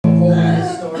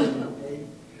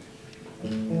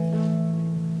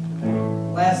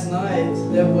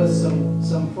night, there was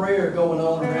some prayer going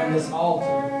on around this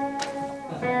altar.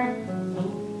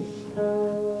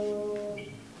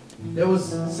 There was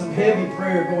some heavy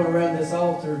prayer going around this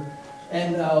altar,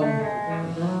 and I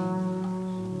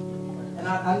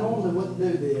normally wouldn't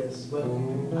do this, but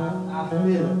I feel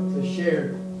it to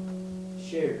share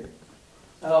it.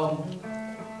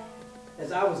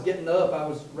 As I was getting up, I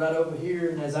was right over here,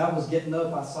 and as I was getting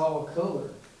up, I saw a color.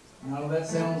 I know that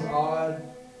sounds odd,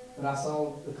 but I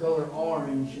saw the color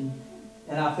orange, and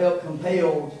I felt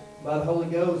compelled by the Holy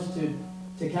Ghost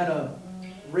to kind of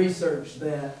research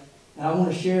that. And I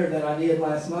want to share that I did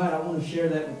last night. I want to share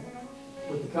that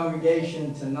with the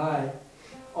congregation tonight.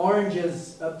 Orange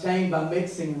is obtained by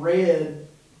mixing red,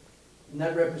 and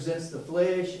that represents the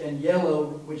flesh, and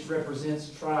yellow, which represents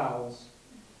trials.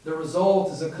 The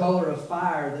result is a color of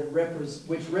fire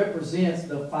which represents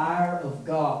the fire of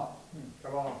God.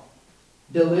 Come on.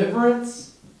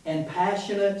 Deliverance and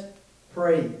passionate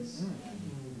praise.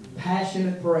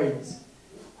 Passionate praise.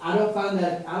 I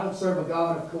don't serve a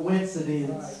God of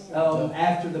coincidence.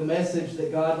 After the message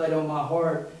that God laid on my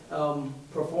heart,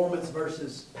 performance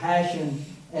versus passion,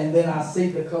 and then I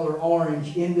see the color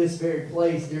orange in this very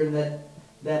place during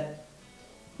that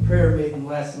prayer meeting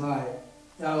last night.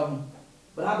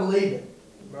 But I believe it.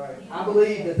 Right. I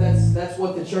believe that that's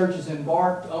what the church is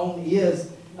embarked on, is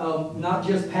not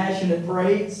just passionate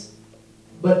praise,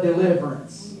 but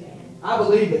deliverance. I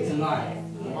believe it tonight.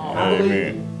 I believe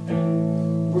it.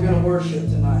 We're going to worship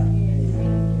tonight.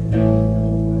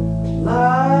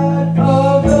 Light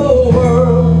of the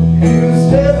world, you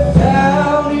step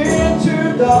down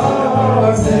into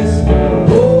darkness.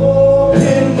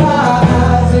 Open my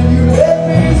eyes and you let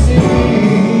me see.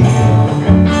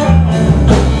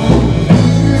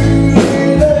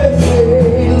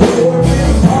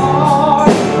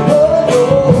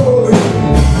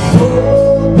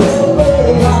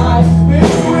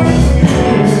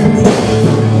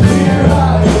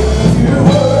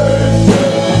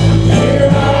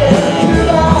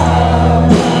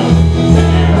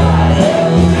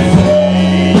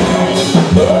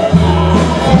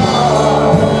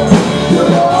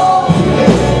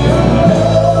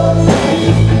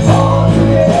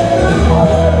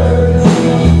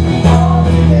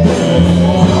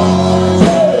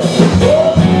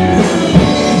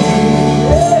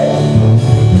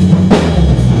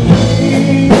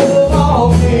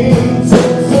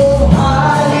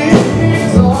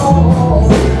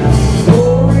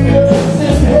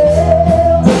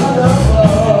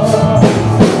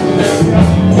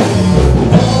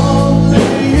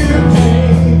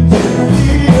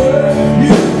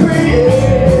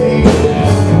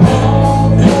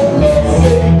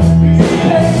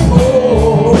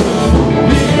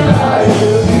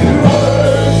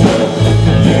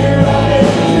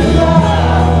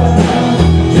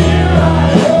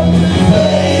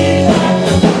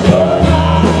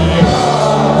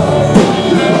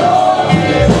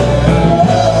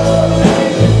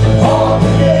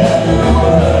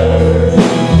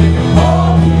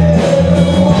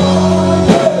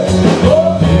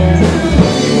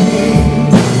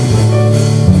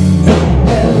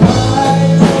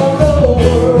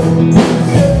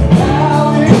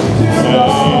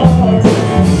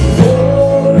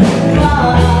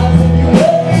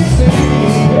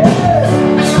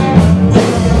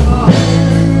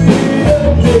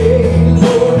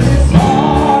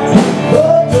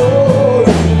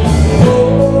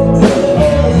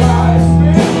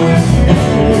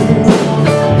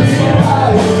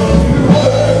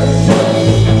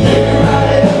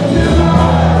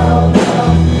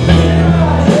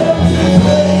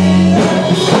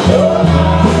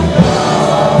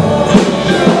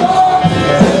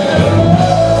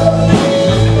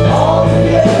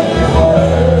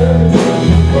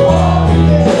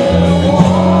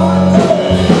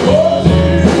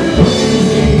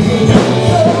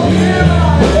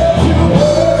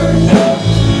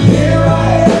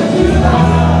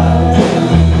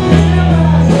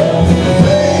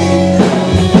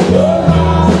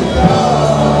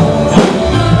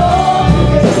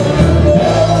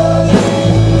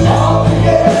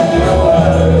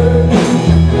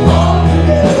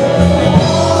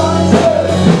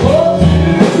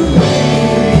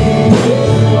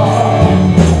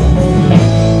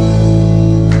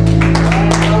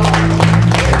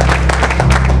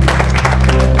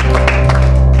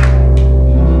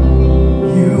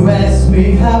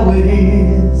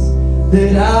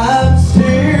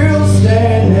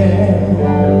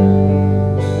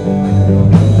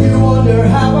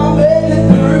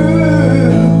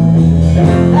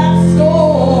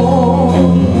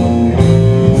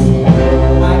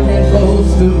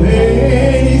 To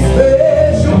any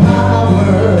special power.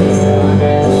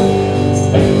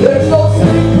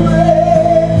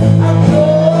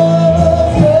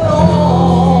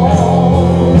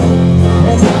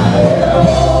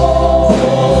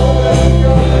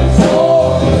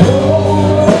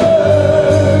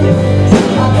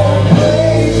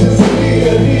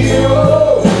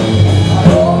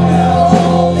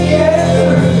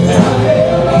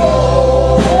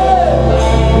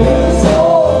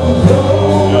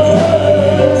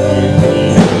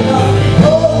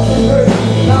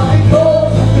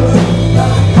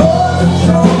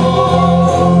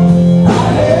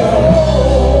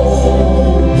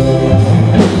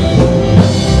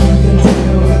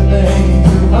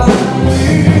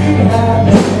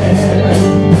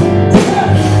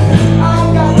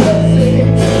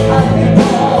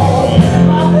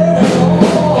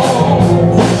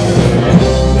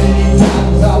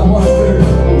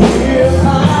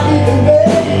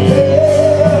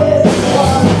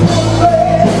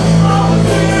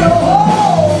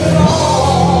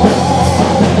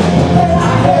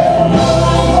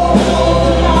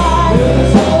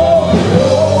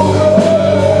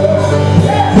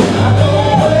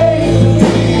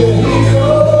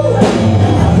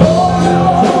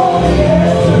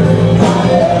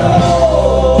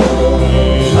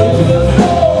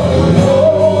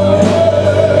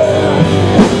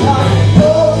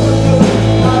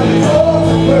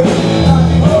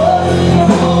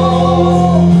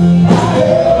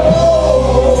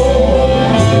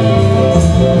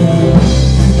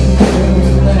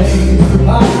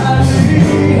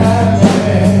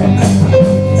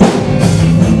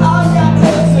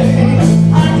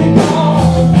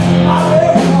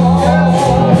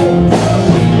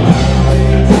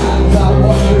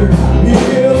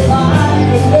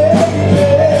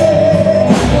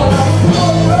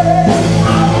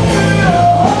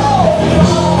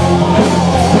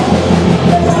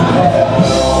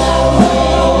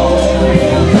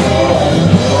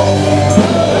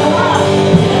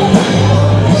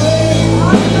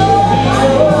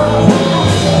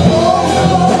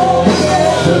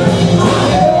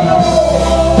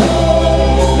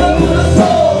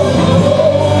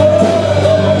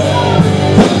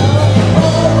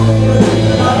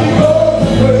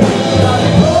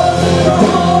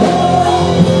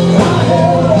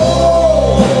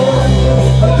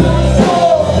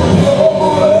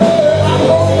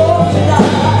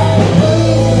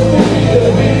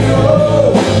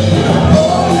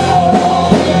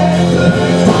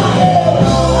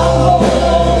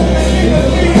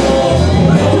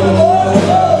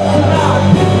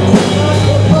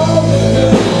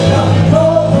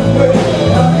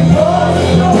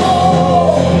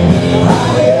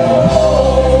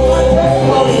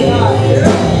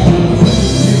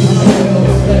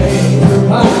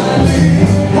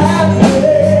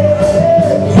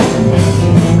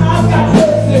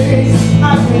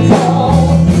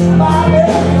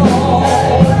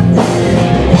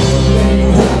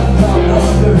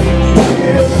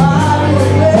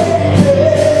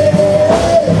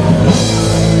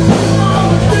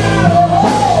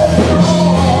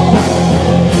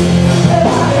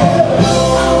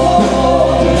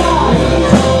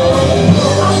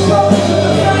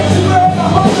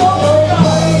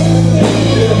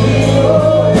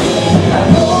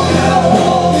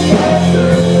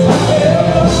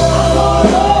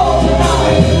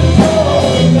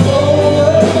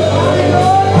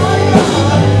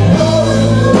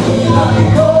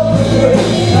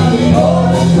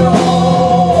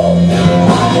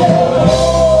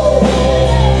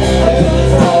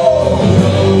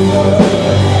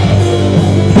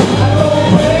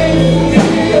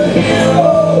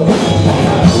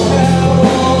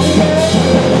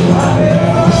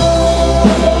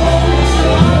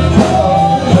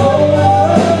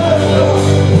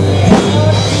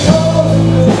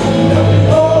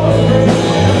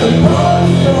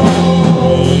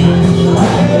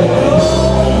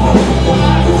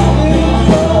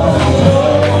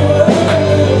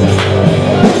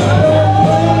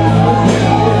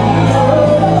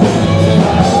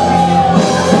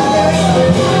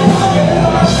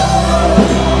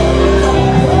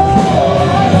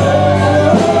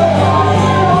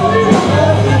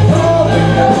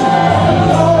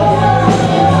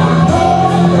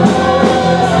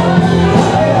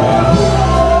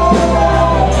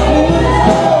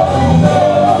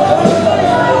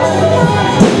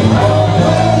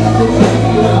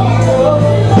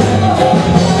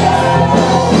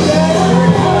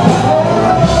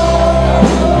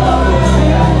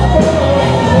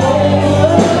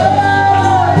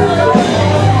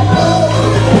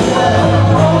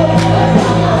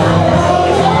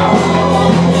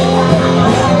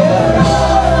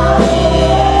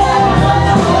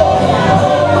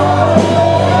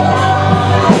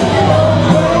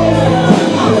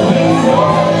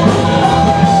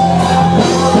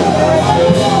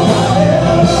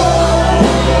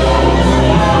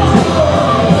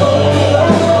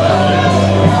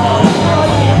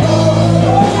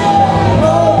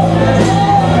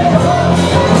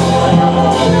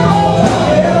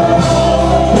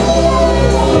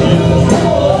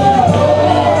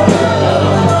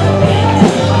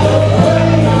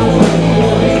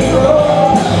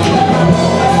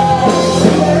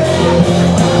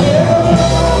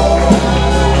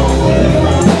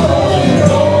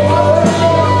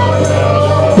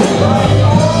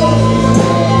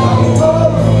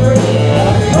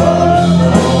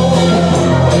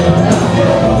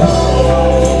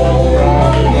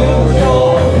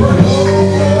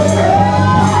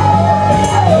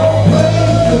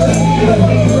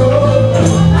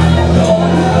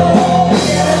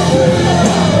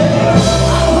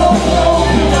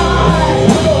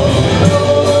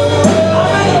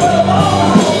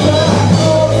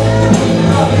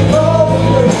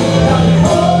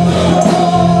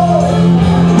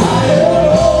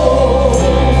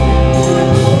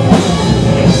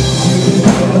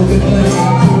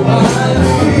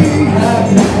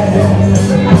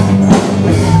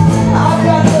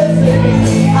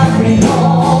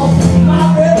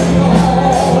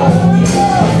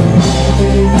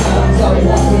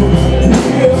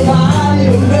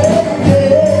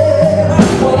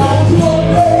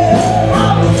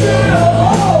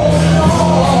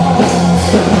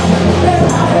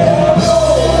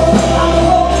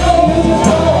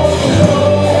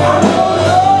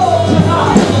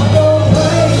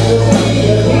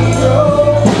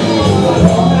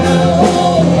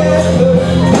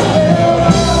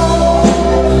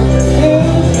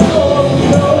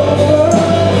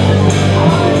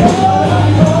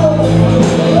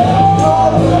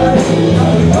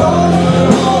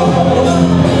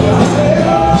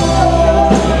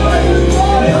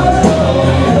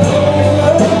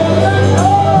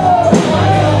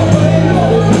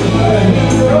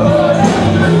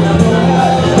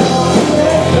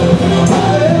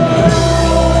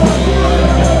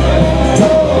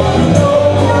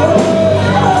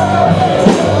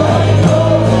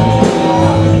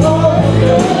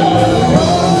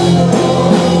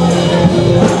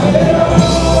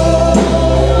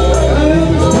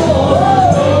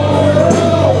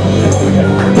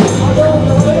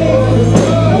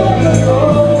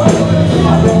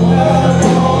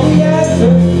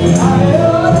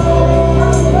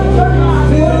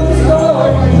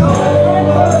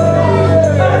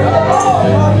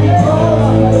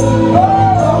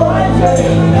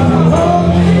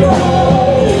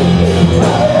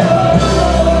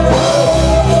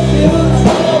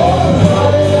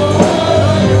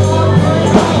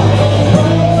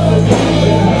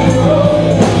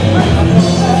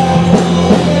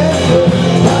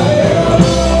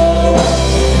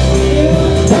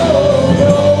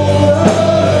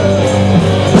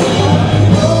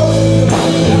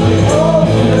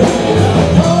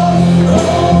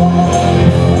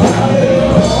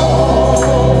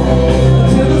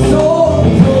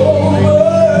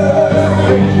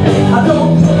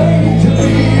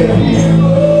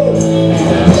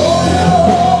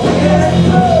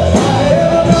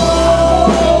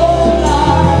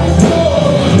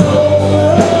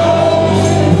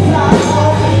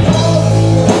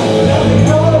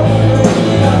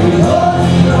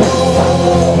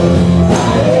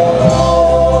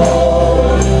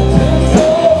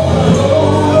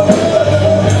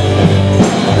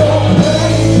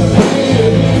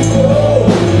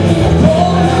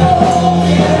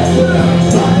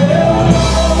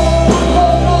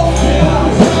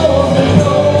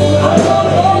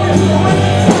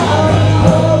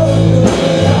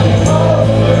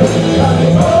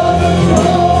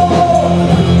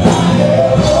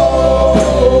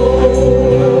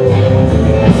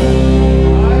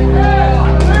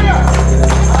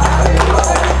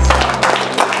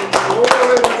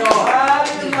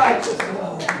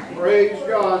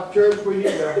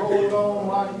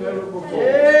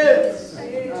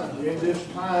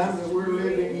 this time that we're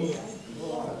living in.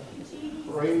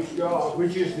 Praise God,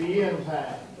 which is the end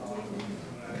time.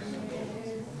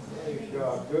 Praise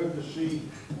God. Good to see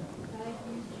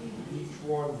each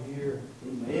one here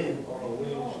Amen. on a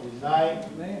Wednesday night.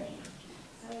 Amen.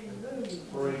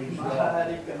 Praise God.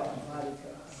 Mighty God, mighty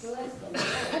God. Bless the Lord.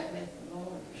 Bless the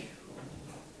Lord.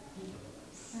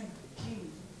 Thank you,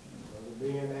 Jesus. Brother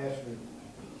Ben asked me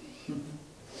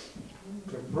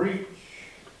to preach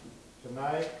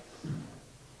tonight.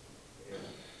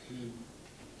 He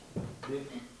did,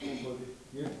 was it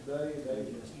yesterday,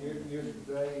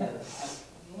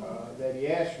 that he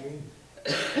asked me,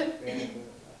 and the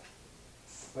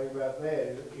thing about that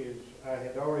is I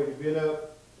had already been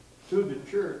up to the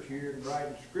church here and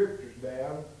writing scriptures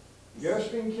down,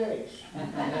 just in case.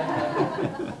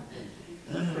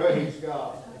 Praise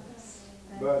God.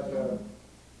 But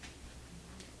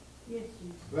Yes,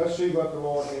 Jesus. let's see what the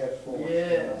Lord has for us.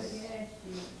 Yes. Yes,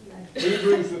 Jesus.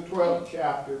 Hebrews the 12th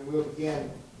chapter, and we'll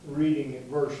begin reading at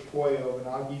verse 12, and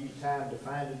I'll give you time to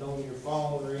find it on your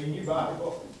phone or in your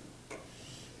Bible.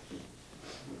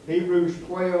 Hebrews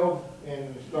 12,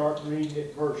 and start reading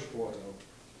at verse 12.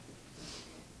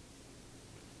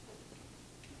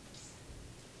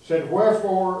 It said,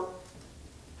 wherefore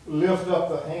lift up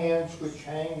the hands which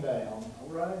hang down, All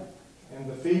right. and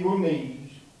the feeble knees,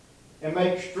 and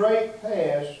make straight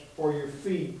paths for your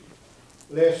feet,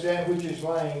 lest that which is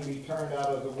lame be turned out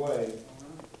of the way,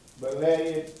 but let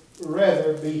it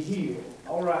rather be healed.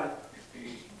 All right.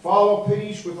 Follow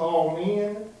peace with all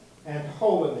men, and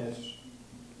holiness,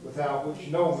 without which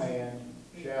no man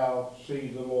shall see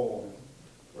the Lord.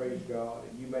 Praise God.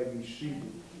 And you may be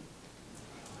seated.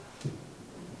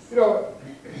 You know,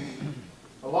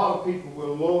 a lot of people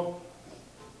will look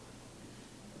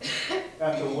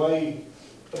at the way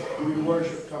we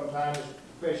worship sometimes,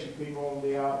 especially people on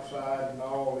the outside and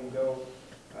all, you know,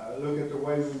 look at the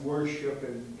way we worship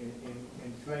and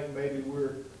think maybe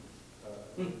we're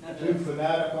too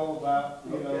fanatical about,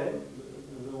 you know,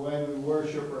 the way we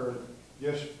worship, or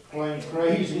just plain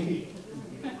crazy.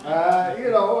 You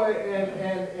know,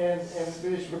 and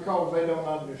it's because they don't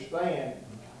understand.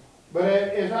 But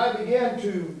as I began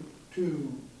to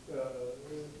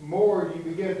more you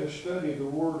begin to study the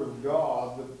Word of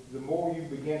God, the more you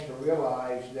begin to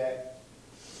realize that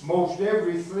most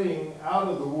everything out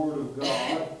of the Word of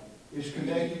God is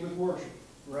connected with worship.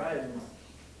 Right.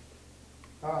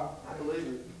 I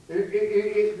believe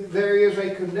it. There is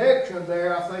a connection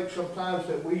there, I think, sometimes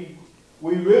that we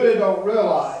really don't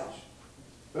realize.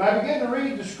 But I began to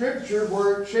read the scripture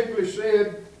where it simply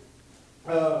said,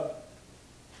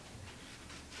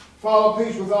 follow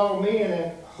peace with all men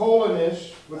and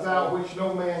holiness, without which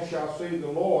no man shall see the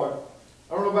Lord.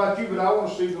 I don't know about you, but I want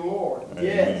to see the Lord.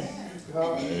 Yes.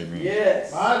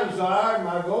 Yes. My desire,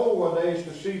 my goal one day is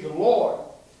to see the Lord.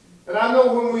 And I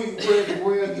know when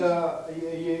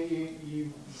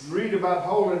you read about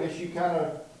holiness, you kind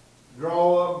of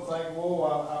draw up and think, whoa,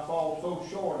 I fall so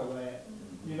short of that.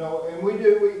 You know, and we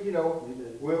do,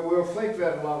 we'll think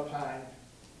that a lot of times.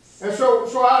 And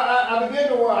so I began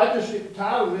to, I just get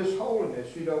tired of this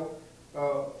holiness, you know.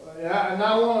 And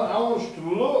I want us to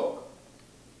look.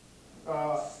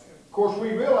 Of course, we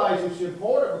realize it's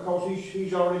important because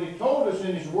he's already told us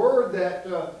in his word that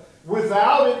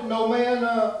without it no man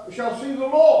shall see the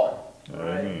Lord.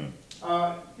 Amen.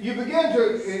 You begin to,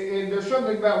 and there's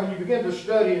something about when you begin to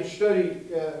study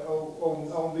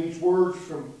on these words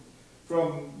from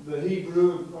the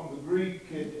Hebrew and from the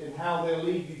Greek, and how they'll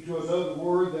lead you to another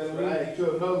word, they'll lead you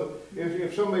to another.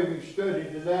 If somebody who's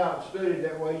studied it out, studied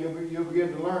that way, you'll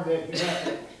begin to learn that. You have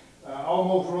to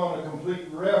almost run a complete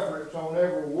reference on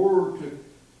every word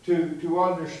to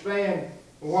understand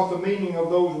what the meaning of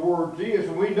those words is.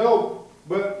 And we know,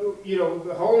 but you know,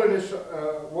 the holiness,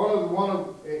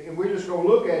 and we're just going to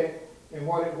look at it and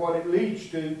what it leads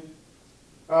to.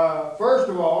 First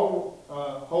of all,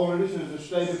 holiness is a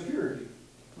state of purity.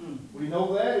 We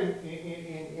know that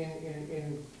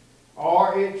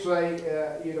or it's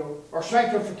or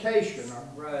sanctification,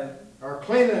 or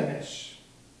cleanliness.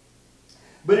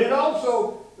 But it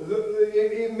also,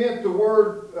 it meant the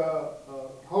word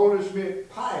holiness meant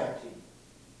piety.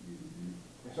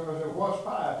 And somebody said, what's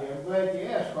piety? I'm glad you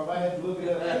asked, because I had to look it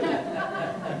up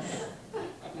too.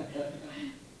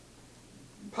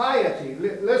 Piety,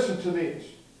 listen to this.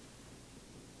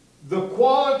 The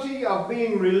quality of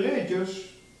being religious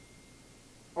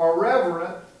or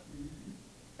reverent.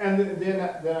 And then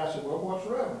I said, well, what's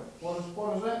reverent?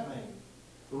 What does that mean?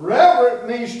 Reverent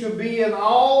means to be in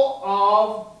awe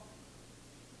of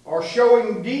or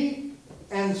showing deep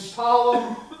and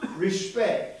solemn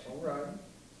respect. All right.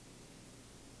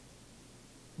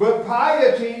 But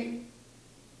piety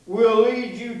will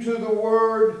lead you to the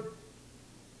word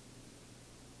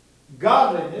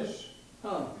godliness.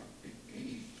 Huh.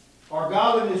 Or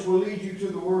godliness will lead you to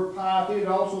the word piety. It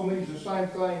also means the same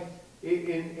thing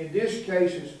in this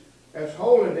case as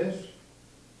holiness,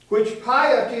 which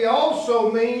piety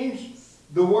also means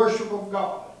the worship of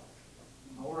God.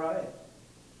 All right.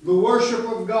 The worship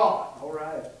of God. All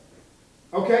right.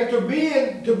 Okay, to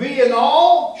be in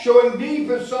awe, showing deep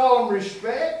and solemn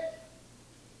respect,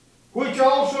 which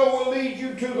also will lead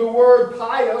you to the word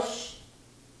pious,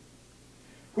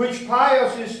 which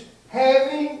pious is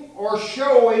having or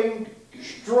showing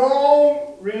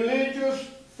strong religious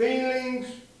feelings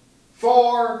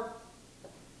for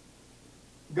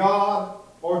God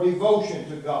or devotion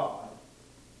to God,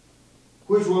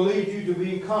 which will lead you to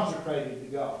being consecrated to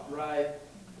God. Right.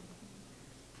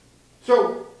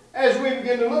 So, as we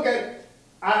begin to look at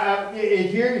it,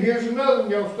 here's another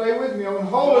one. Y'all stay with me on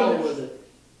holiness.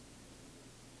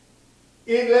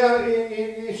 It led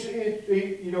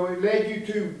you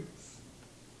to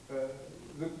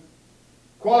the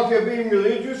quality of being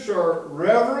religious or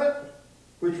reverent,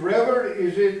 which reverent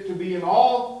is it to be in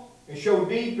awe and show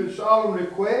deep and solemn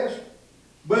request.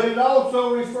 But it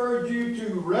also referred you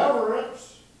to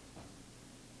reverence,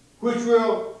 which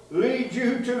will lead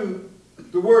you to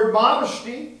the word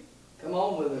modesty. Come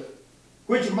on with it.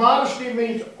 Which modesty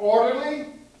means orderly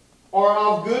or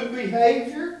of good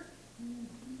behavior,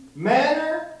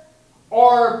 manner,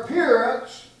 or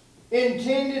appearance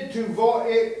intended to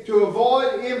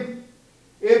avoid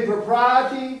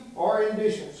impropriety or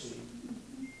indecency.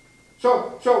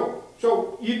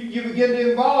 So you begin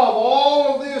to involve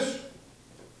all of this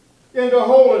into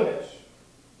holiness,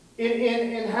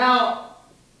 in how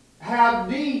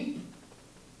deep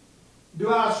do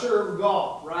I serve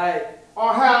God? Right.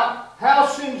 Or how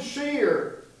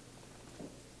sincere?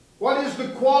 What is the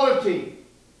quality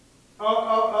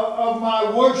of my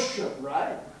worship?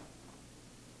 Right.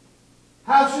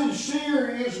 How sincere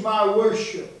is my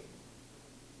worship?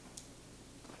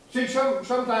 See,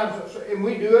 sometimes, and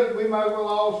we do it, we might as well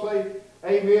all say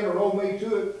amen or oh me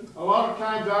to it. A lot of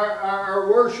times our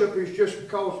worship is just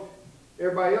because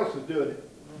everybody else is doing it.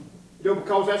 You know,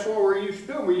 because that's what we're used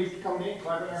to doing. We're used to coming in,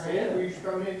 clapping our hands. We're used to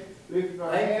coming in, lifting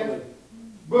our hands.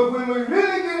 But when we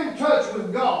really get in touch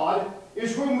with God,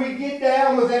 is when we get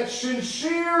down with that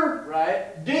sincere,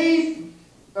 right, deep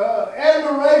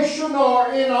admiration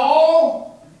or in awe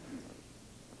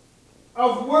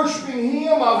of worshiping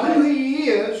Him, of who He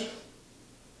is.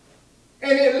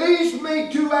 And it leads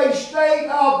me to a state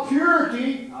of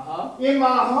purity in my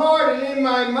heart and in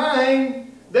my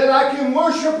mind that I can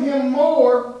worship Him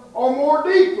more or more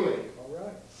deeply. All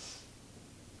right.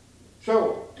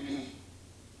 So,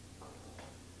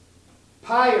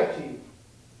 piety,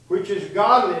 which is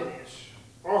godliness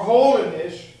or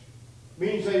holiness,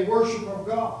 means a worship of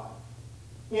God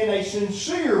in a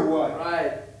sincere way.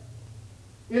 Right.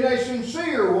 In a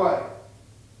sincere way.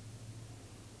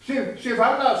 See, if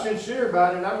I'm not sincere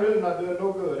about it, I'm really not doing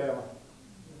no good, am I?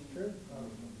 True.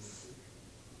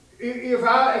 If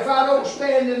I don't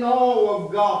stand in awe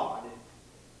of God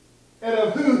and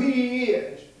of who He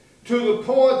is, to the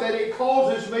point that it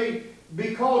causes me,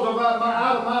 because of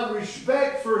out of my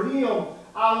respect for Him,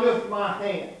 I lift my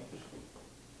hands.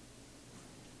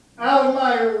 Out of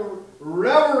my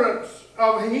reverence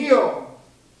of Him,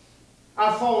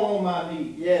 I fall on my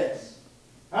knees. Yes.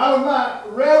 Out of my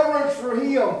reverence for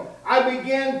Him, I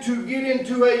begin to get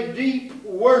into a deep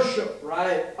worship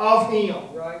of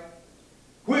Him. Right.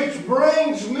 Which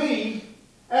brings me,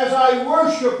 as I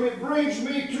worship, it brings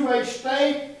me to a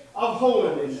state of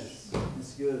holiness.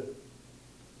 That's good.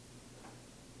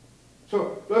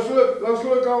 So let's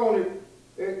look on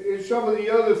at some of the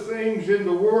other things in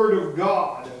the Word of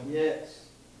God. Yes.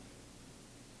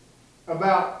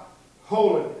 About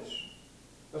holiness.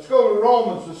 Let's go to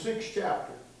Romans, the 6th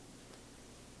chapter.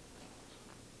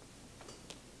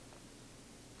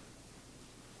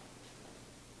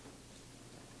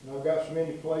 And I've got so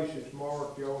many places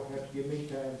marked, y'all have to give me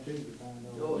time too to find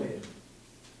out. Go ahead.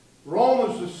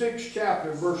 Romans, the 6th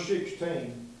chapter, verse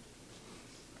 16.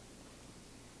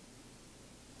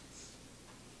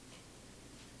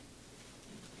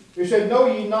 It said, "Know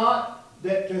ye not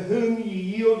that to whom ye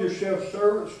yield yourselves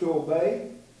servants to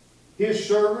obey, His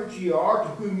servants ye are to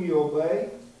whom ye obey,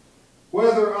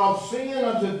 whether of sin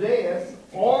unto death,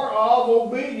 or of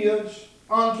obedience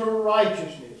unto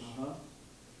righteousness.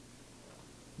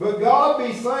 But God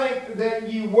be thanked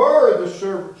that ye were the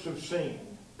servants of sin.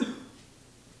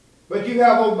 But you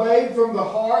have obeyed from the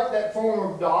heart that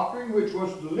form of doctrine which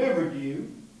was delivered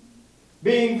you.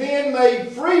 Being then made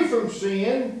free from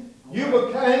sin, you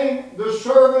became the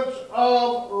servants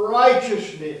of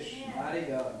righteousness. Mighty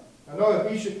God. I know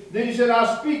then he said,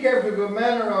 I speak after the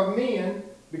manner of men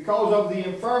because of the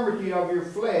infirmity of your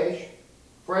flesh.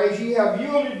 For as ye have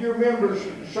yielded your members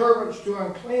servants to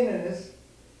uncleanness,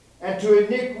 and to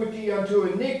iniquity unto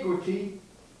iniquity,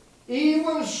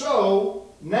 even so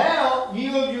now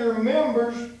yield your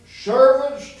members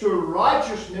servants to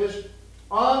righteousness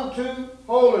unto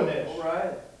holiness. All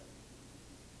right.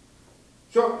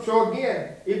 So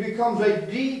again, it becomes a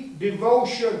deep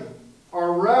devotion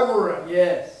or reverence.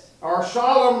 Yes. Our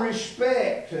solemn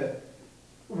respect,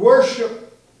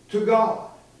 worship to God.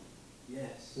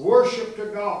 Yes. Worship to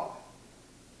God.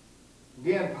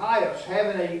 Again, pious,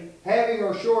 having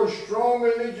or showing strong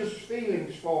religious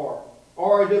feelings for,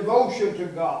 or a devotion to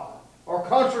God, or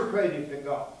consecrated to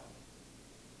God.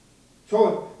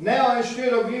 So now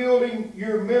instead of yielding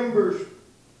your members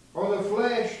or the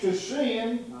flesh to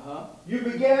sin, you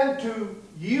began to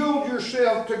yield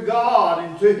yourself to God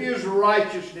and to His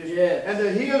righteousness, yes, and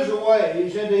to His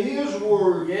ways and to His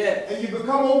word, yes, and you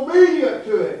become obedient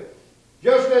to it.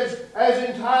 Just as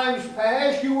in times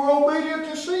past you were obedient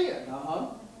to sin.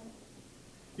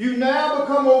 You now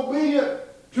become obedient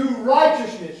to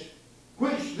righteousness,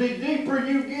 which the deeper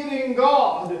you get in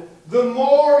God, the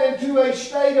more into a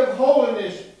state of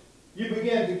holiness you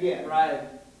begin to get. Right.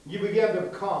 You begin to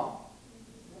become.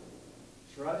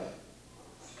 That's right.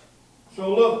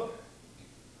 So look,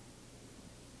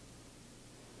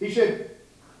 he said,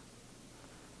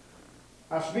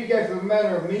 I speak after the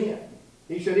manner of men.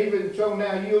 He said, even so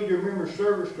now yield your members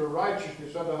servants to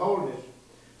righteousness unto holiness.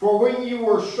 For when you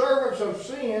were servants of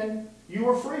sin, you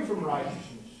were free from righteousness.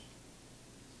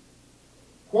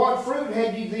 What fruit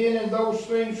had ye then in those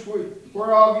things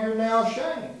whereof you're now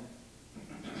ashamed?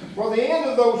 For the end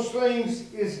of those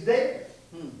things is death.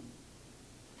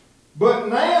 But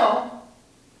now,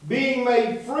 being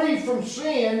made free from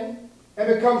sin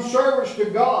and become servants to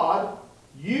God,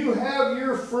 you have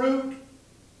your fruit.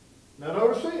 Now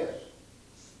notice this.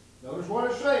 Notice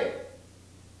what it said.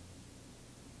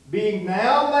 Being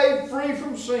now made free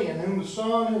from sin, whom the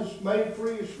Son has made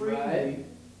free is free indeed.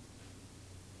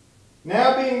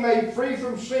 Now being made free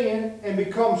from sin and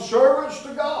become servants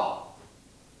to God.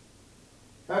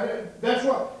 That's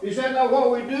what, is that not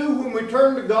what we do when we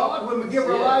turn to God? When we give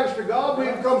our lives to God, we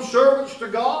become servants to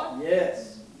God?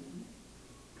 Yes.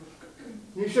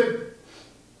 He said,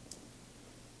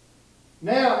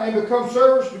 now and become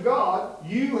servants to God,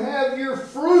 you have your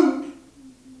fruit.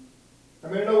 I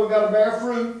mean, know we've got to bear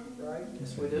fruit. Right?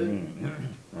 Yes, we do.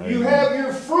 You have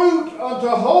your fruit unto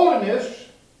holiness,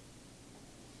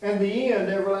 and the end,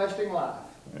 everlasting life.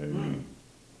 Amen.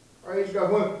 Praise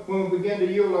God. When we begin to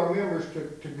yield our members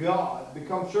to God,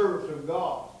 become servants of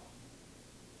God,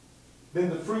 then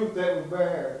the fruit that we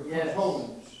bear becomes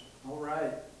holiness. All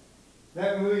right.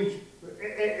 That means,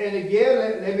 and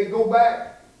again, let me go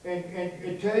back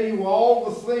and tell you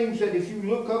all the things that if you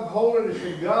look up holiness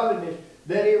and godliness,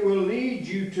 that it will lead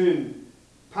you to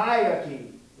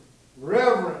piety,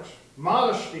 reverence,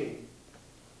 modesty.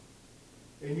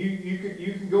 And you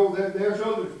can go there. There's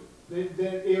others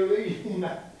that it'll lead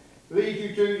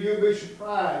you to. You'll be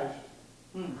surprised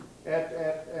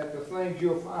at the things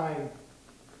you'll find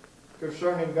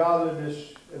concerning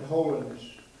godliness and holiness.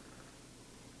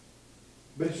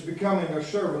 But it's becoming a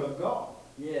servant of God.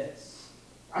 Yes.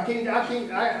 I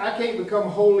can't become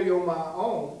holy on my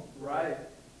own. Right.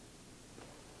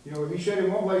 You know, he said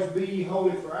in one place, be ye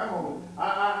holy for I'm holy.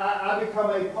 I become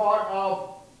a part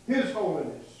of His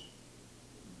holiness.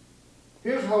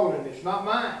 His holiness, not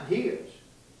mine, His.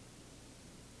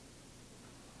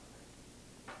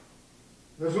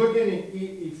 Let's look at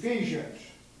Ephesians,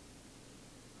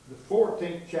 the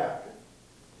 14th chapter.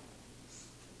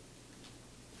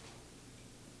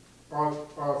 Or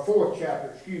 4th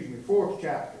chapter, excuse me, 4th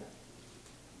chapter.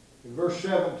 In verse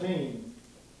 17.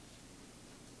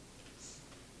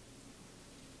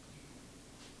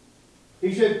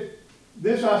 He said,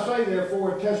 this I say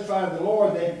therefore and testify to the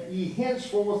Lord, that ye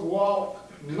henceforth walk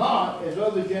not as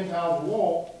other Gentiles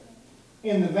walk,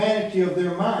 in the vanity of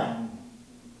their mind,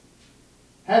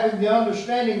 having the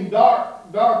understanding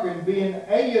darkened, being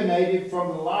alienated from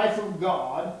the life of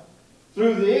God,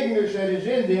 through the ignorance that is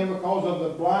in them because of the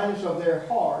blindness of their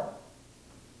heart,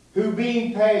 who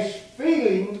being past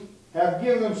feeling have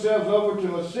given themselves over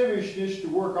to lasciviousness to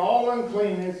work all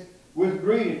uncleanness with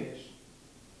greediness.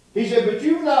 He said, but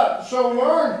you've not so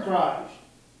learned Christ,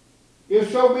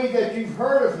 if so be that you've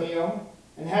heard of Him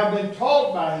and have been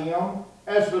taught by Him,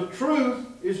 as the truth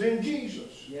is in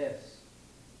Jesus. Yes.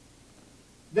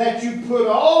 That you put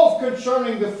off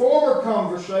concerning the former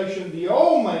conversation the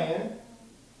old man,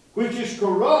 which is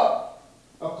corrupt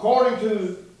according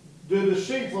to the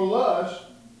deceitful lust,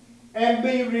 and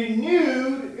be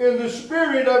renewed in the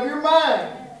spirit of your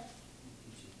mind.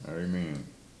 Amen.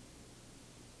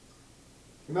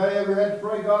 Anybody ever had to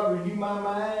pray, God, renew my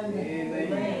mind?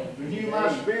 Amen. Renew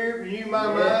my spirit, renew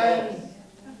my Yes. mind.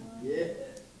 Yeah.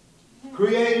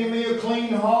 Creating me a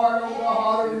clean heart, O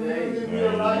God, and renewing me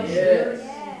a right Yes.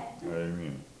 spirit.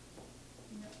 Amen.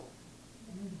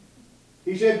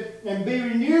 He said, and be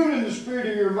renewed in the spirit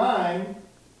of your mind,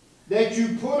 that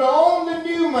you put on the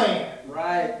new man.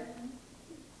 Right.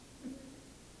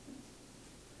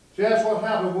 See, that's what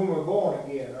happens when we're born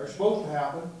again, or it's supposed to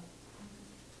happen.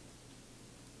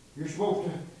 You're supposed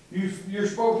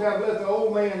to have let the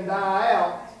old man die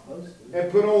out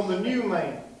and put on the new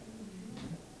man.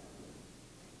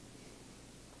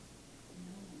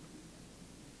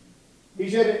 He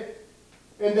said,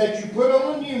 and that you put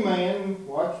on the new man,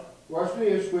 watch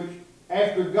this, which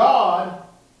after God,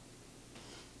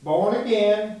 born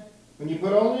again, when you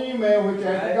put on the new man, which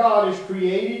after God is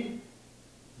created,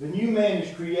 the new man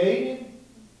is created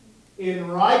in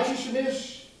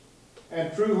righteousness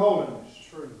and true holiness.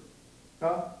 True.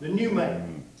 Huh? The new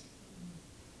man.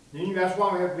 That's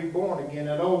why we have to be born again.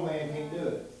 That old man can't do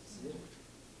it.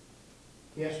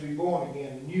 He has to be born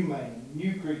again, the new man, the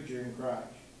new creature in Christ.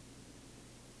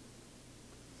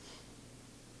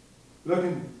 Look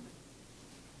in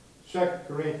 2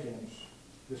 Corinthians,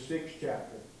 the 6th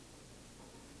chapter.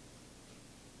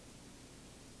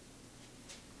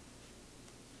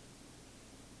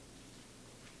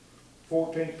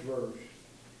 14th verse.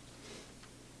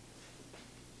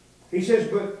 He says,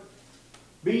 but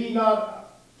be ye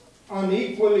not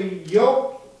unequally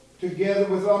yoked together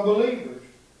with unbelievers.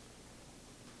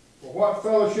 For what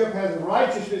fellowship hath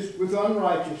righteousness with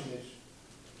unrighteousness?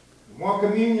 And what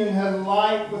communion hath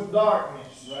light with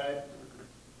darkness? Right.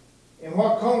 And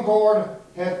what concord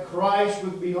hath Christ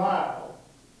with Belial?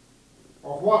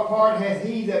 Or what part hath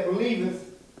he that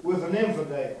believeth with an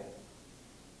infidel?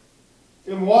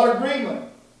 In what agreement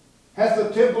hath the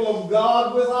temple of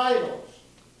God with idols?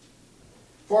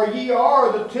 For ye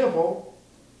are the temple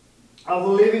of the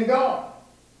living God.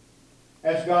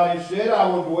 As God has said, I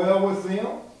will dwell with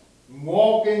them, and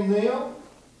walk in them,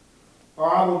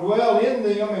 or I will dwell in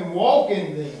them and walk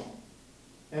in them.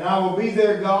 And I will be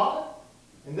their God,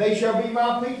 and they shall be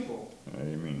my people.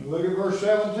 Amen. Look at verse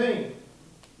 17.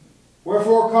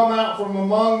 Wherefore come out from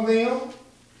among them,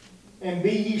 and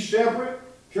be ye separate.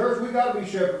 Church, we got to be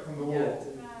separate from the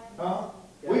world. Huh?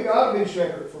 We got to be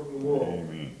separate from the world.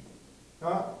 Amen.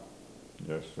 Huh?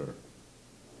 Yes, sir.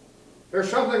 There's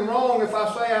something wrong if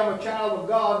I say I'm a child of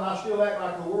God and I still act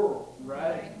like the world.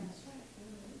 Right.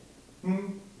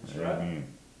 Hmm? That's right. Amen.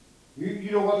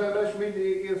 You know what that lets me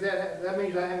do? If that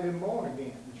means I haven't been born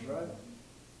again. That's right.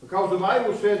 Because the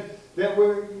Bible said that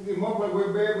we're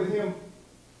buried with Him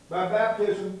by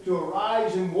baptism to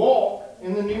arise and walk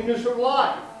in the newness of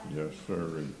life. Yes,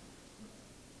 sir.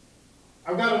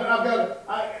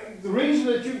 The reason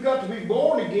that you've got to be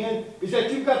born again is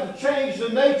that you've got to change the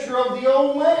nature of the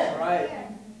old man. Right.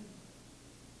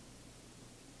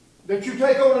 That you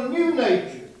take on a new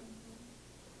nature.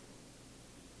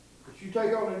 That you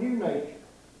take on a new nature.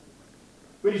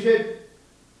 But he said,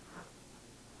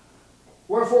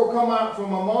 wherefore come out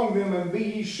from among them and be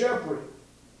ye separate.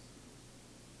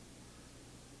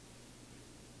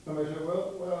 Somebody said,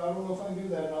 well, I don't know if I can do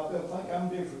that or not. They'll think I'm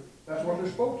different. That's what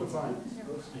they're supposed to think.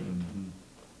 Mm-hmm.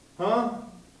 Huh?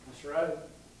 That's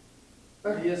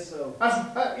right. Yes, so.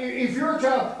 If you're a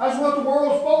child, that's what the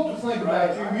world's supposed to think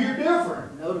about Right. you. You're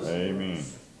different. Notice it. Amen.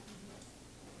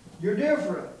 You're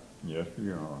different. Yes,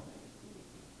 you are.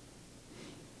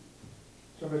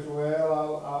 Somebody said,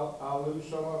 well, I'll lose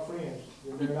some of my friends.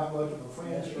 They're not much of a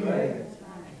friend. That's to you. right. Amen.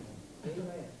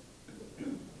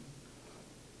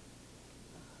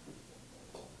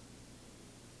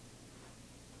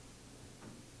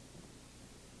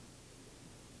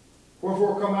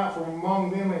 Wherefore come out from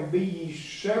among them and be ye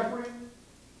separate,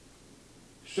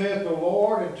 saith the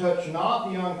Lord, and touch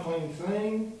not the unclean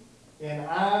thing, and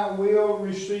I will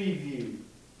receive you,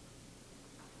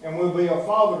 and will be a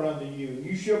father unto you.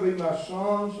 You shall be my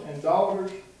sons and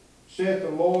daughters, saith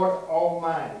the Lord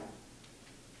Almighty.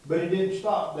 But it didn't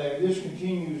stop there. This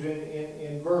continues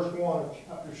in verse 1 of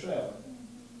chapter 7.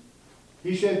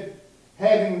 He said,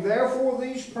 having therefore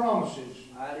these promises,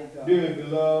 Mighty God. dearly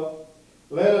beloved,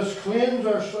 let us cleanse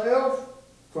ourselves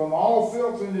from all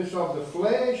filthiness of the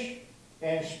flesh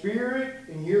and spirit,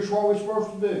 and here's what we're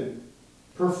supposed to do,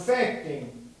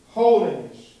 perfecting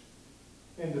holiness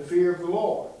in the fear of the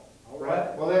Lord. All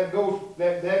right. Well, that goes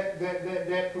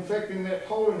that perfecting that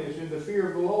holiness in the fear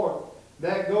of the Lord.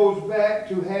 That goes back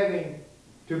to having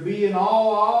to be in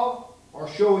awe of or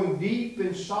showing deep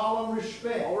and solemn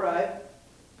respect, All right.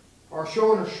 or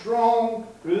showing a strong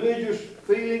religious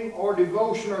feeling or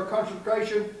devotion or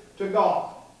consecration to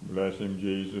God. Bless him,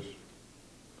 Jesus.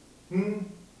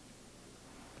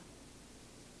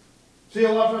 See,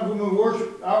 a lot of times when we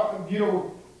worship,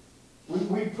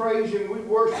 we praise Him, we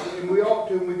worship Him, we ought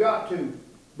to, and we got to,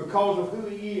 because of who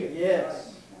He is.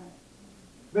 Yes.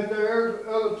 But there are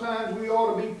other times we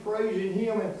ought to be praising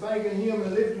Him and thanking Him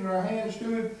and lifting our hands to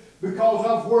Him because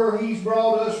of where He's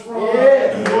brought us from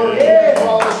Yes. and where Yes. He's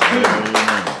brought us to.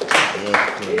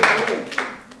 Amen. Yes, sir.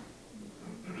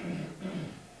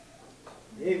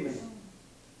 Amen.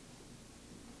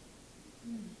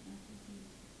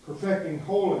 Perfecting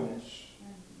holiness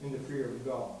in the fear of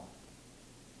God.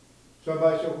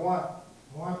 Somebody said,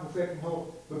 why perfecting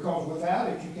holiness? Because without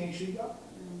it you can't see God.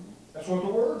 That's what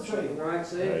the Word says. Right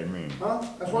said. Amen. Huh?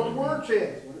 That's what the Word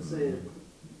says. That's what it said.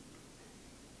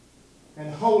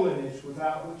 And holiness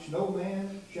without which no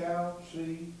man shall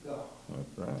see God.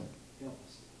 That's right. Help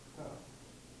us.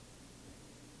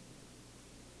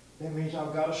 That means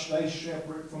I've got to stay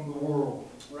separate from the world.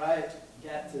 Right.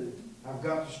 Got to. I've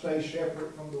got to stay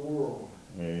separate from the world.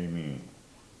 Amen.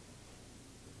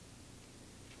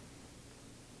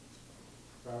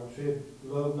 The Bible said,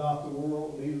 love not the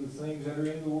world, neither the things that are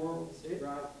in the world. That's it.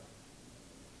 Right.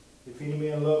 If any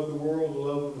man love the world, the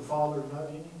love of the Father is not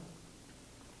in him.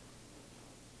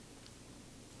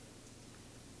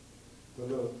 But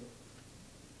look,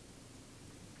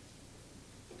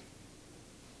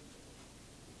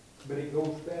 but it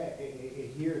goes back,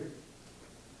 here,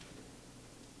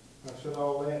 I said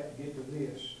all that to get to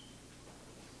this.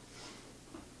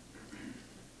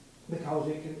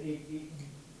 Because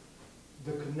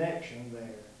the connection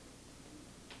there.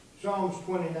 Psalms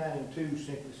 29:2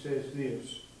 simply says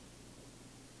this: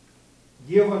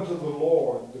 give unto the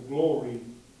Lord the glory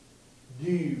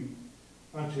due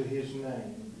unto His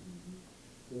name.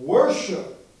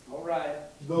 Worship All right.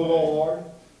 the Lord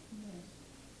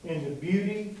in the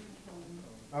beauty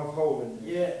of holiness.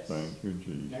 Yes. Thank you,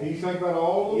 Jesus. Now you think about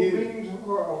all those Beauty. meanings of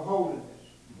holiness,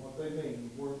 what they mean,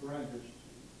 the word brings.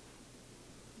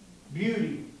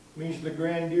 Beauty means the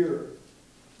grandeur,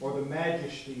 or the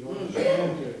majesty, or the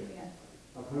splendor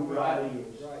of who God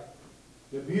is. Right.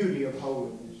 The beauty of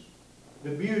holiness.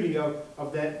 The beauty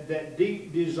of that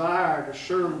deep desire to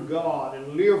serve God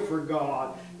and live for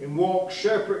God and walk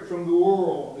separate from the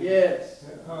world. Yes.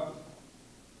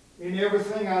 In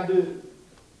everything I do.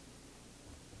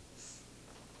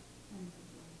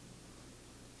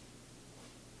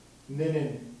 And then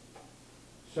in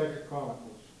 2 Chronicles.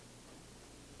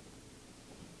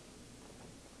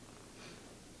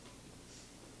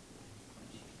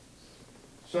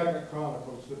 Second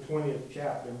Chronicles, the 20th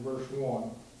chapter, and verse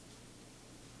 1.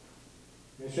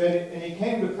 It said, and it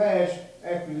came to pass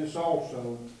after this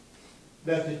also,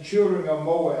 that the children of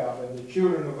Moab and the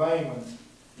children of Ammon,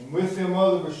 and with them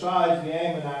other besides the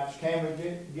Ammonites, came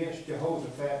against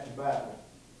Jehoshaphat to battle.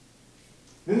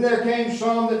 Then there came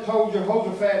some that told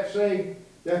Jehoshaphat, saying,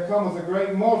 there cometh a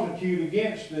great multitude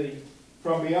against thee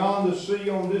from beyond the sea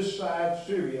on this side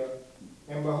Syria,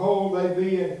 and behold, they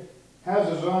be in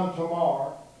Hazazon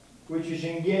Tamar, which is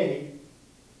in Gedi.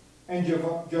 And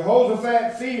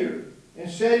Jehoshaphat feared, and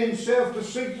set himself to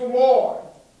seek the Lord,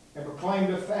 and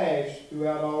proclaimed a fast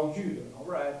throughout all Judah. All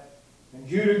right. And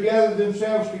Judah gathered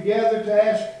themselves together to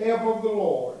ask help of the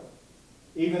Lord.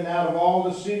 Even out of all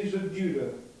the cities of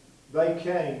Judah, they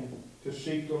came to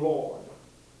seek the Lord.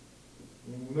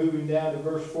 And moving down to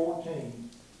verse 14.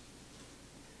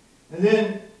 And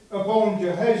then upon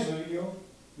Jehaziel,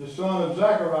 the son of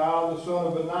Zechariah, the son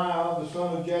of Benaiah, the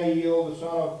son of Jael, the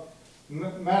son of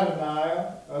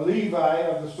Mattaniah, a Levite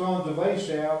of the sons of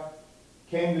Asaph,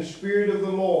 came the Spirit of the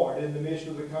Lord in the midst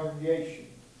of the congregation.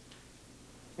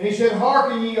 And he said,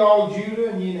 hearken ye all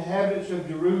Judah and ye inhabitants of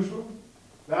Jerusalem,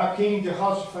 thou King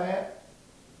Jehoshaphat,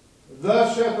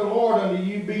 thus saith the Lord unto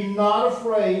you, be not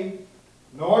afraid,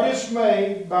 nor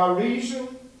dismayed by reason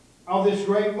of this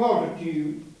great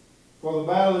multitude, for the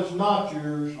battle is not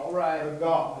yours, All right. but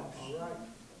God's. All right.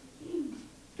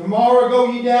 Tomorrow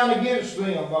go ye down against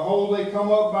them. Behold, they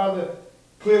come up by the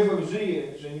cliff of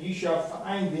Ziz, and ye shall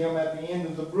find them at the end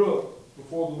of the brook,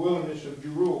 before the wilderness of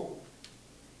Jeruel.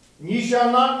 And ye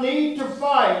shall not need to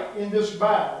fight in this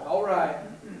battle. All right.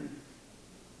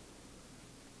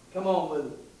 Come on with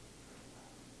it.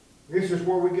 This is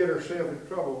where we get ourselves in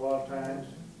trouble a lot of times.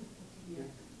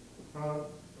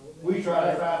 We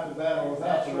try to fight the battle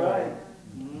without That's the Lord. right.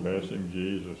 Bless him,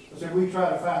 Jesus. I said we try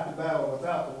to fight the battle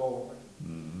without the Lord.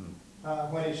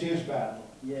 Mm-hmm. When it's His battle.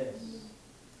 Yes.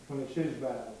 When it's His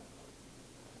battle.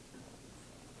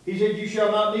 He said, you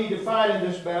shall not need to fight in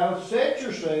this battle. Set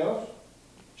yourselves,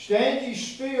 stand ye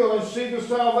still, and see the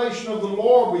salvation of the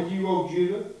Lord with you, O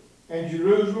Judah and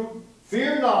Jerusalem.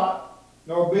 Fear not,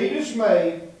 nor be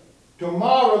dismayed.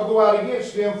 Tomorrow go out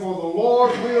against them, for the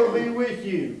Lord will be with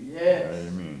you. Yes.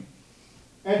 Amen.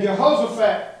 And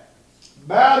Jehoshaphat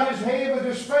bowed his head with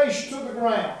his face to the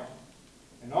ground.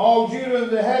 And all Judah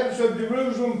and the inhabitants of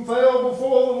Jerusalem fell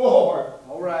before the Lord,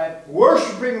 All right.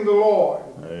 worshiping the Lord.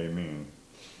 Amen.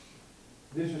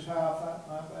 This is how I fight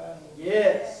my battle.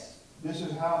 Yes. This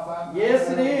is how I fight my Yes,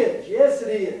 battle. it is. Yes,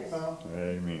 it is.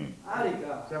 Amen. Mighty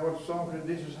God. Is that what the song said?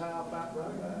 This is how I fight my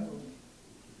battle.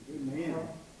 Amen.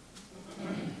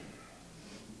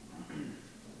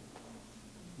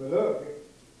 But look,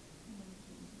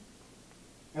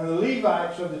 and the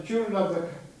Levites of the children of the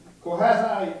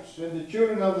Kohathites and the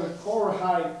children of the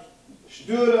Korahites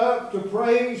stood up to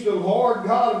praise the Lord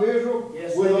God of Israel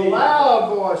Yes, with they a did.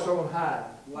 loud voice on high.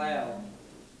 Loud.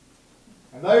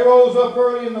 And they rose up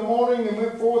early in the morning and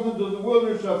went forth into the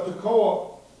wilderness of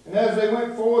Tekoa. And as they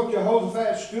went forth,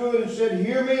 Jehoshaphat stood and said,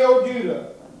 Hear me, O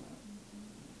Judah,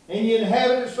 and ye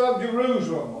inhabitants of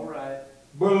Jerusalem. All right.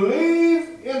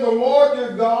 Believe in the Lord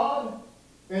your God,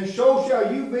 and so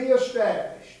shall you be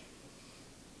established.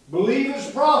 Believe his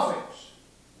prophets,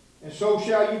 and so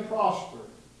shall you prosper.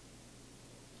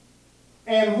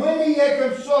 And when he had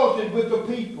consulted with the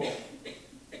people,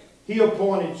 he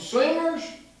appointed singers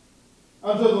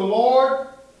unto the Lord,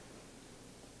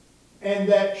 and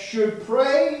that should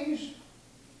praise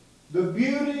the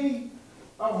beauty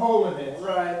of holiness. All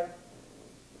right.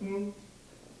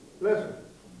 Listen,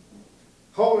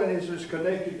 holiness is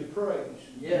connected to praise.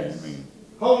 Yes. Amen.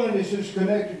 Holiness is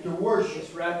connected to worship.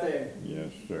 It's right there.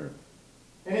 Yes, sir.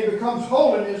 And it becomes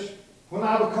holiness when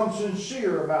I become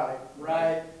sincere about it.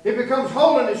 Right. It becomes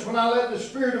holiness when I let the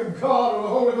Spirit of God or the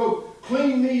Holy Ghost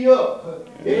clean me up.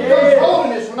 It Yes. becomes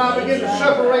holiness when I begin to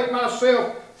separate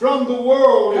myself from the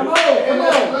world. Come on, and come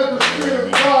let on. the Spirit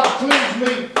of God cleanse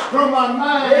me from my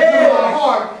mind, Yes. from my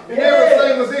heart, and Yes.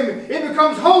 everything within me. It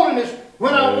becomes holiness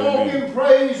when I walk Amen. in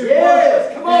praise and Yes.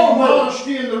 worship Come on, and brother.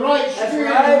 modesty and the right That's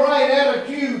spirit right. and the right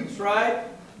attitude. That's right.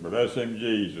 Bless him,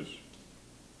 Jesus.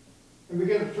 And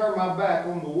begin to turn my back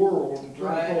on the world and turn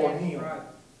Right. toward Him. Right.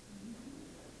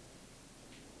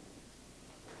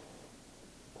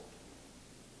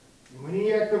 And when he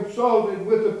had consulted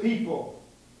with the people,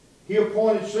 he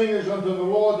appointed singers unto the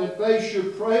Lord that they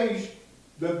should praise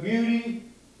the beauty,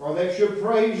 or they should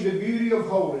praise the beauty of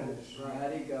holiness.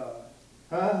 Mighty God.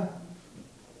 Huh?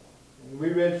 And we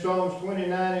read Psalms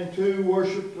 29 and 2,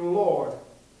 worship the Lord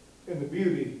in the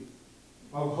beauty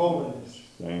of holiness.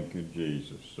 Thank you,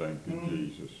 Jesus. Thank you,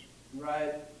 Jesus.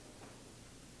 Right.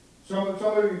 Some of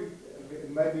you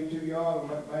may be too young,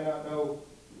 may not know.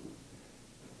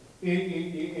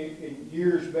 In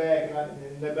years back,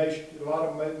 and a lot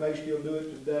of them may still do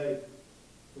it today.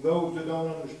 For those that don't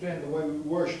understand the way we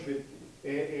worship it,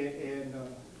 and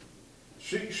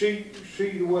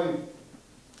see the way,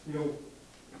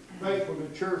 faithful to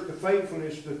church, the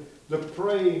faithfulness, the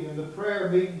praying and the prayer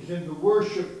meetings and the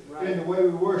worship and the way we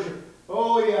worship.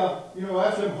 Oh yeah,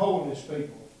 that's them holiness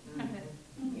people.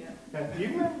 Yeah. Now, do you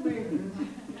remember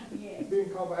Yes. being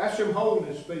called? That's them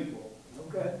holiness people.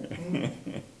 Okay.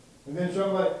 And then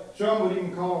some would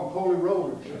even call them holy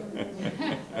rollers.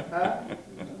 Huh?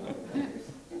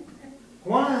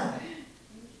 Why?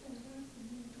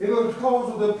 It was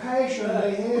because of the passion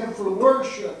they had for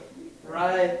worship.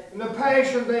 Right. And the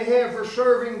passion they had for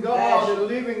serving God and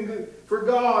living for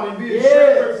God and being Yes.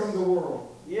 separate from the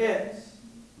world. Yes.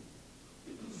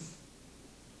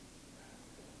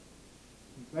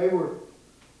 They were,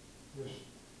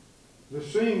 the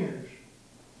singers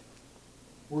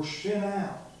were sent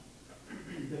out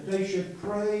that they should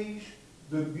praise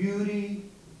the beauty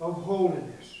of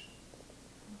holiness.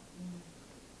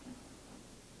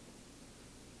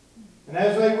 And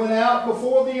as they went out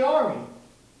before the army,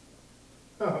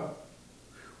 Uh-oh.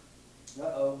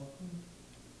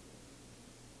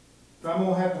 if I'm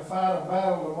going to have to fight a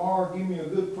battle tomorrow, give me a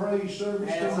good praise service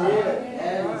That's tonight. it.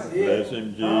 That's Bless it.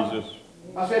 him, Jesus.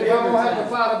 I said, if I'm going to have to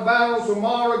fight a battle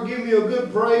tomorrow, give me a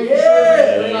good praise service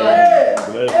Yes. tonight. Yes.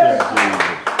 Bless him,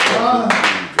 Jesus. Bless him, Jesus.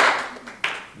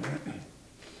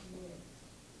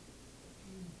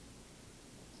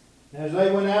 As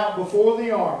they went out before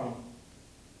the army,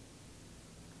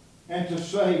 and to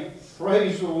say,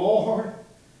 praise the Lord,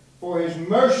 for His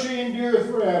mercy endureth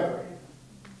forever.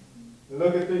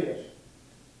 Look at this.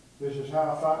 This is how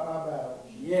I fight my battles.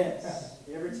 Yes.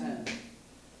 Every time.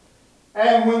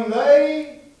 And when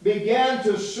they began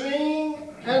to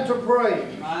sing and to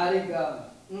praise, Mighty God.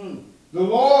 The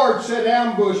Lord set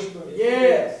ambushments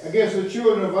Yes. against the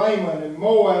children of Ammon and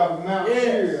Moab and Mount Yes.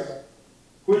 Seir,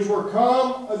 which were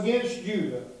come against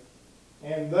Judah,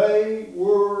 and they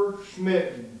were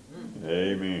smitten.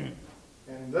 Amen.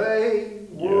 And they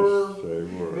were Yes,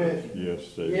 they were. smitten. Yes,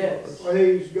 they Yes. were.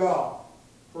 Praise God.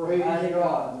 Praise Mighty God.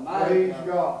 God. Mighty Praise God.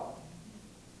 God.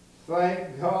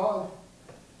 Thank God.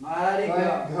 Mighty Thank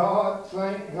God. God.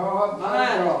 Thank God. Thank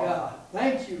Mighty God. God.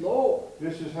 Thank you, Lord.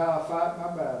 This is how I fight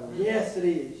my battles. Yes, it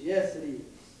is. Yes, it is.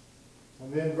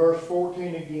 And then verse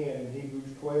 14 again, in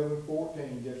Hebrews 12 and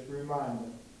 14, just a reminder.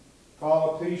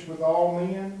 Follow peace with all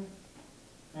men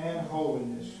and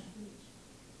holiness,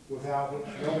 without which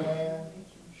no man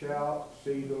shall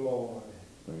see the Lord.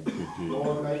 Thank you, Jesus.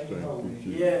 Lord, make me Thank holy. you,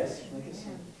 Jesus. Yes. Make us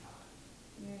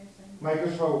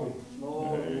Make us holy.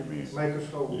 Lord. Amen. Make us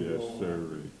holy, Yes, Lord. sir.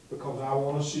 Because I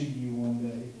want to see you one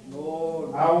day.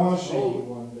 Lord. I want to make see us you holy.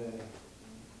 one day.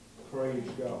 Praise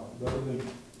God. Brother Lee.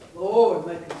 Lord,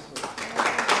 make us holy.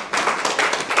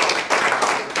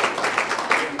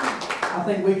 I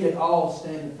think we could all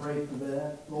stand and pray for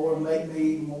that. Lord, make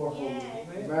me more holy.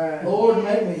 Amen. Lord,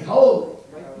 make me holy.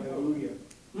 Hallelujah.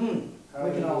 We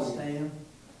can all Hallelujah. stand.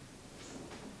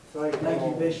 Thank Thank you,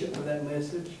 Lord. Bishop, for that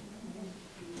message.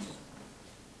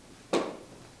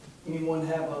 Anyone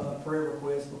have a prayer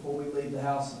request before we leave the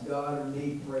house of God or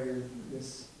need prayer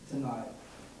this tonight?